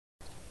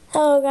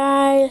Hello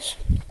guys,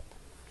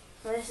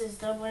 this is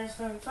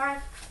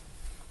nerf,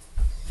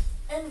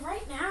 and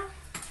right now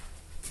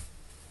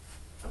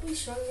I'll be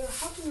showing you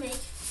how to make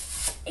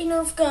a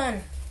nerf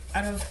gun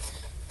out of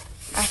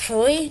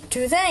actually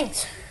two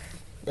things.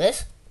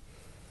 This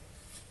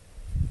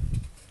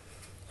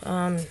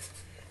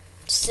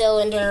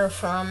cylinder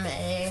from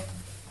a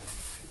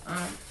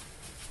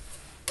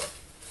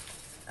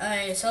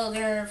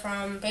cylinder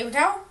from paper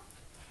towel,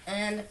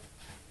 and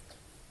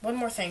one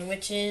more thing,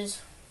 which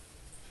is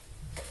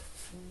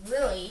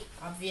really,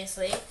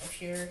 obviously,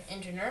 if you're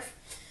into Nerf,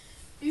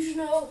 you should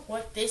know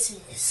what this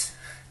is,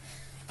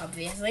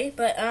 obviously,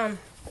 but,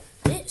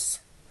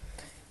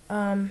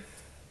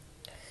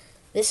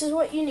 this is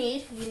what you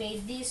need. You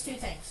need these two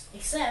things,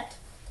 except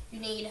you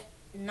need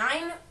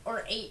 9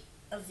 or 8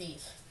 of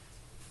these.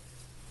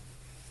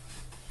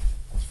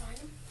 Let's find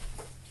them.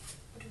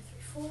 1, 2,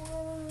 3,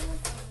 4,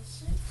 5,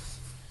 6,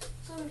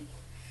 7.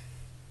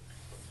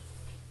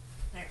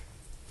 There.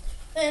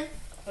 Then,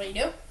 what do you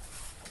do?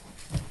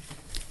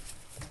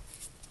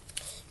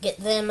 Get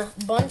them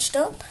bunched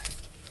up.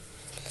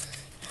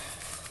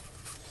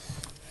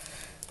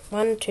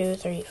 1, 2,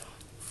 3.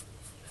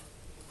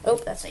 Oh,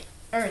 that's 8.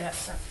 Or that's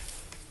 7.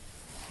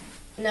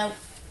 No,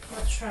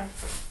 let's try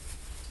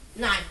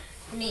 9.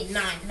 We need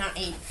 9, not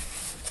 8.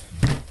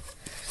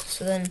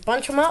 So then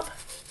bunch them up.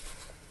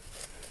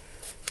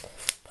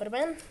 Put them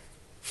in.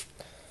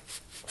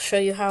 I'll show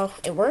you how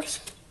it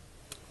works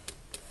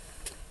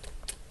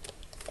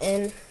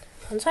in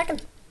 1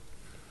 second.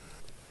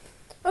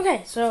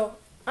 Okay, so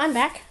I'm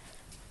back.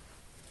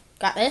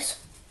 Got this.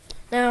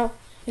 Now,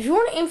 if you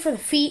want to aim for the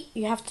feet,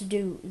 you have to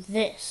do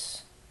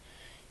this.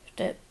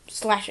 You have to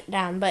slash it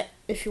down. But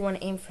if you want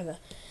to aim for the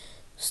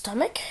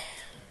stomach,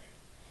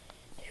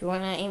 if you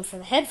want to aim for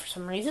the head for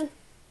some reason,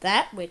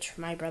 that, which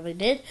my brother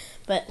did.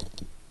 But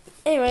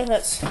anyway,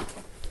 let's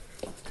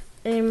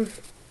aim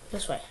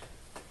this way.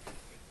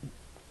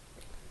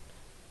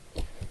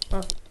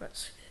 Well,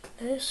 let's get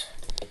this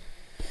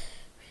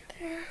right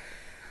there.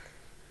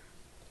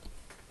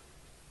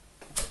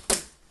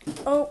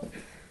 Oh,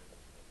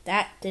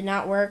 that did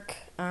not work.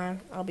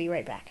 I'll be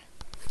right back.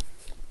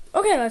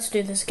 Okay, let's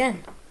do this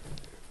again.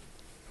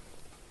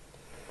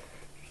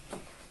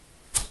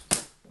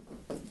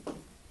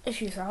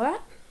 If you saw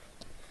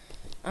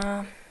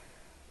that,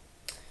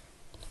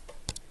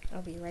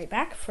 I'll be right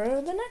back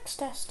for the next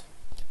test.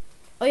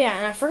 Oh yeah,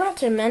 and I forgot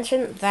to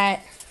mention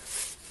that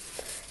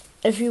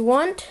if you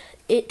want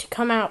it to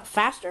come out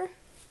faster,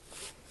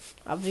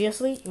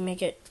 obviously you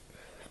make it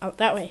out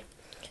that way.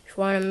 If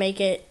you want to make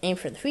it aim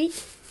for the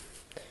feet,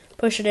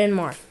 push it in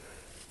more.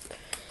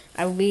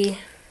 I will be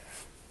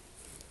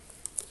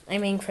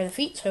aiming for the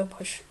feet, so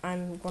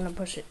I'm going to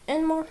push it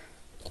in more.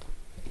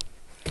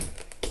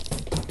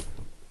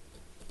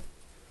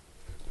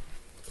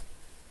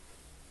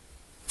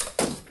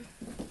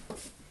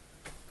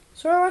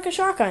 Sort of like a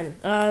shotgun.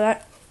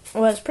 That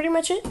was pretty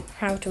much it.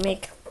 How to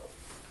make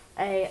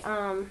a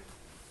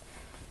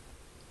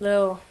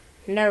little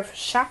Nerf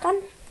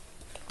shotgun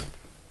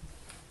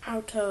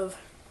out of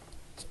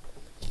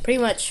pretty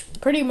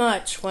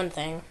much one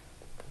thing,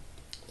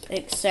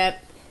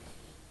 except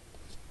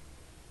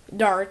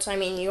darts. I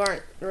mean, you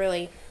aren't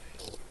really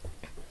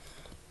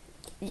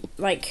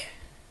like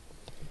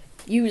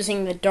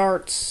using the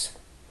darts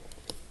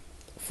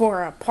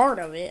for a part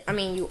of it. I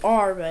mean, you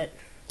are, but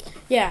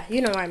yeah,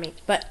 you know what I mean.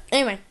 But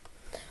anyway,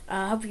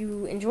 hope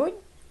you enjoyed.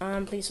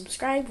 Please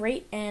subscribe,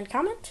 rate, and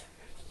comment.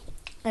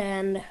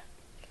 And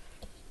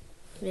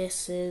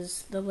this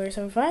is the Blair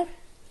 75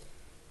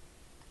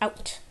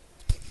 out.